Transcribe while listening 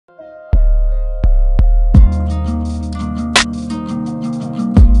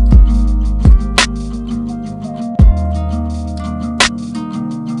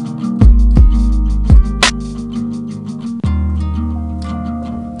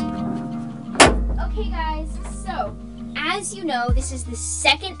So, as you know, this is the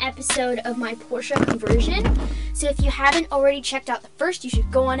second episode of my Porsche conversion. So if you haven't already checked out the first, you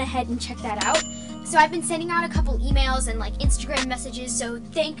should go on ahead and check that out. So I've been sending out a couple emails and like Instagram messages, so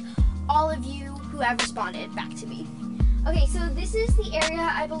thank all of you who have responded back to me. Okay, so this is the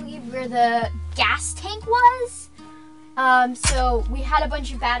area, I believe, where the gas tank was. So we had a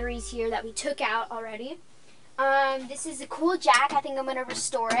bunch of batteries here that we took out already. This is a cool jack. I think I'm going to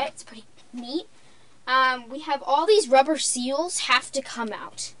restore it. It's pretty neat. We have all these rubber seals have to come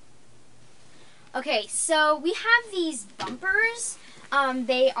out. Okay, so we have these bumpers.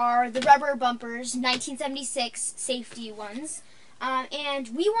 They are the rubber bumpers, 1976 safety ones. And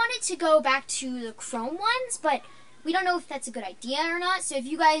we wanted to go back to the chrome ones, but we don't know if that's a good idea or not. So if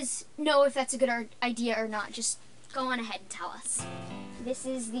you guys know if that's a good idea or not, just go on ahead and tell us. This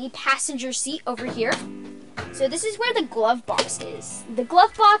is the passenger seat over here. So this is where the glove box is. The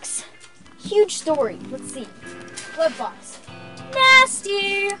glove box, huge story. Let's see. Glove box.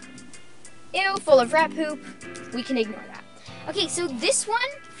 Nasty. Ew, full of rat poop. We can ignore that. Okay, so this one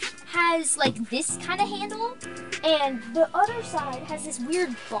has like this kind of handle, and the other side has this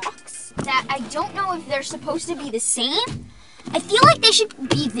weird box that I don't know if they're supposed to be the same. I feel like they should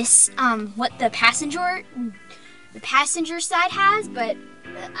be this, what the passenger side has, but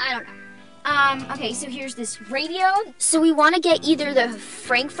I don't know. Okay, so here's this radio. So we want to get either the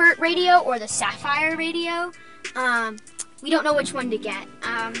Frankfurt radio or the Sapphire radio. We don't know which one to get.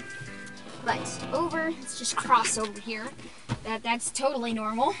 But let's just cross over here. That's totally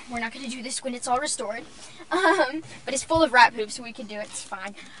normal. We're not going to do this when it's all restored. But it's full of rat poop, so we can do it. It's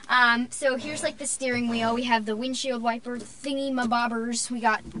fine. So here's like the steering wheel. We have the windshield wiper thingy-mabobbers. We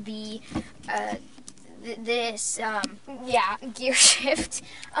got the, gear shift.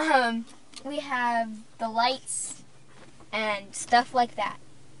 We have the lights and stuff like that.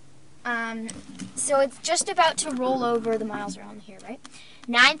 So it's just about to roll over the miles around here, right?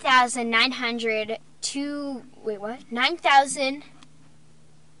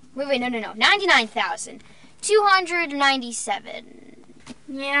 99,297.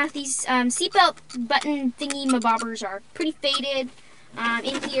 Yeah, these seatbelt button thingy-mabobbers are pretty faded.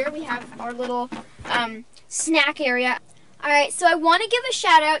 In here we have our little snack area. Alright, so I want to give a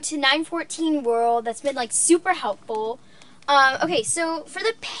shout out to 914 World. That's been like super helpful. Okay, so for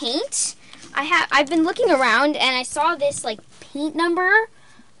the paint, I've been looking around and I saw this like paint number.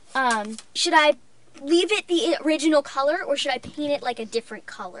 Should I leave it the original color or should I paint it like a different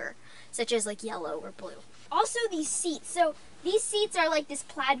color, such as like yellow or blue? Also these seats. So these seats are like this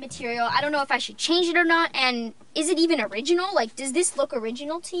plaid material. I don't know if I should change it or not, and is it even original? Like, does this look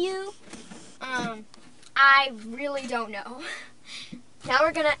original to you? I really don't know. Now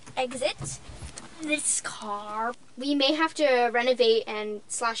we're gonna exit this car. We may have to renovate and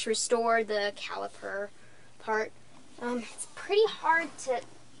 / restore the caliper part. It's pretty hard to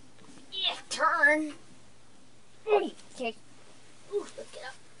turn. Okay. Ooh, let's get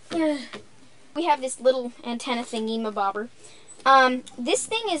up. We have this little antenna thingy-mabobber. This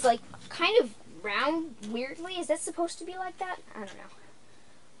thing is like kind of round weirdly. Is that supposed to be like that? I don't know.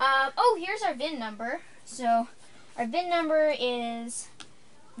 Oh, here's our VIN number. So our VIN number is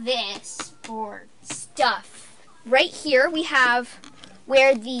this for stuff. Right here we have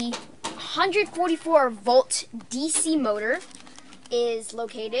where the 144 volt DC motor is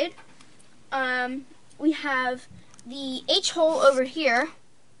located. We have the H-hole over here.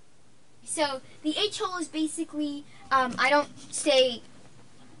 So the H-hole is basically, I don't say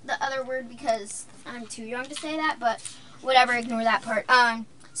the other word because I'm too young to say that, but whatever, ignore that part.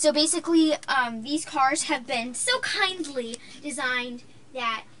 So basically, these cars have been so kindly designed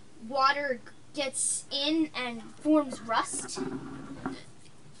that water gets in and forms rust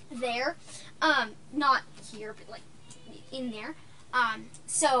there. Not here, but like in there.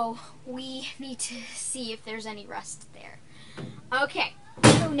 So we need to see if there's any rust there. Okay,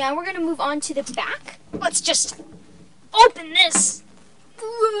 so now we're going to move on to the back. Let's just open this.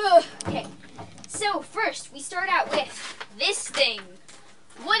 Okay, so first we start out with this thing.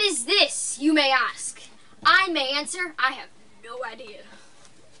 What is this, you may ask? I may answer, I have no idea.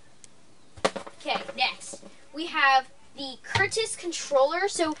 Okay, next, we have the Curtis controller.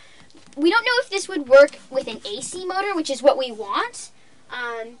 So we don't know if this would work with an AC motor, which is what we want.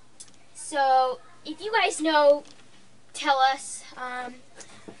 So if you guys know, tell us.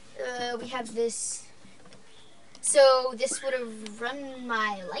 We have this. So this would have run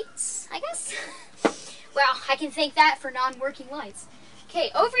my lights, I guess. Well, I can thank that for non-working lights.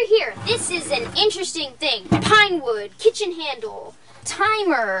 Okay, over here, this is an interesting thing. Pine wood, kitchen handle,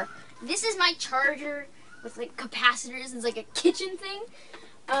 timer. This is my charger with like capacitors. It's like a kitchen thing.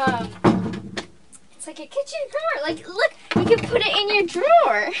 It's like a kitchen drawer. Like, look, you can put it in your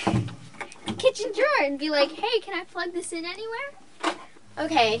drawer. Kitchen drawer and be like, hey, can I plug this in anywhere?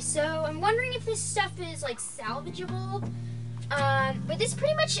 Okay, so I'm wondering if this stuff is like salvageable. But this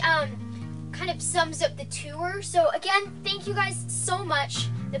pretty much kind of sums up the tour. So again, thank you guys so much.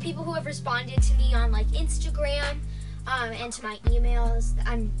 The people who have responded to me on like Instagram and to my emails.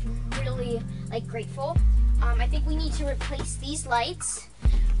 I'm really like grateful. I think we need to replace these lights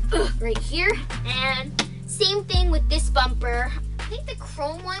right here. And same thing with this bumper. I think the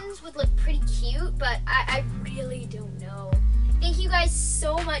chrome ones would look pretty cute, but I really don't know. Thank you guys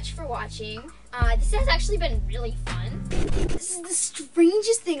so much for watching. This has actually been really fun. This is the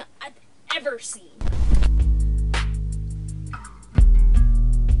strangest thing